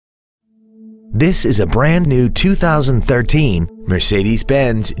This is a brand new 2013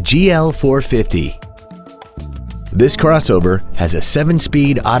 Mercedes-Benz GL450. This crossover has a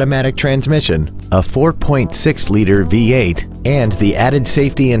 7-speed automatic transmission, a 4.6-liter V8, and the added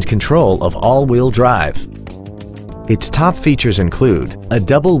safety and control of all-wheel drive. Its top features include a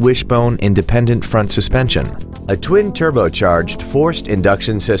double wishbone independent front suspension, a twin turbocharged forced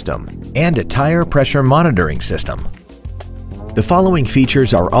induction system, and a tire pressure monitoring system. The following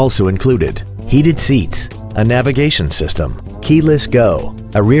features are also included: heated seats, a navigation system, keyless go,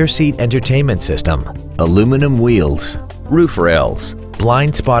 a rear seat entertainment system, aluminum wheels, roof rails,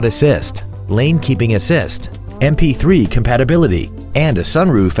 blind spot assist, lane keeping assist, MP3 compatibility, and a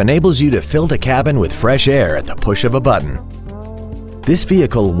sunroof enables you to fill the cabin with fresh air at the push of a button. This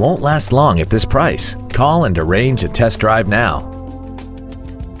vehicle won't last long at this price. Call and arrange a test drive now.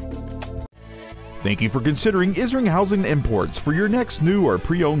 Thank you for considering Isringhausen Imports for your next new or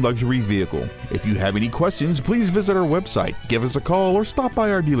pre-owned luxury vehicle. If you have any questions, please visit our website, give us a call, or stop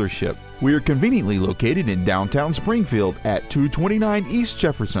by our dealership. We are conveniently located in downtown Springfield at 229 East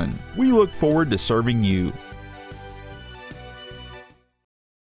Jefferson. We look forward to serving you.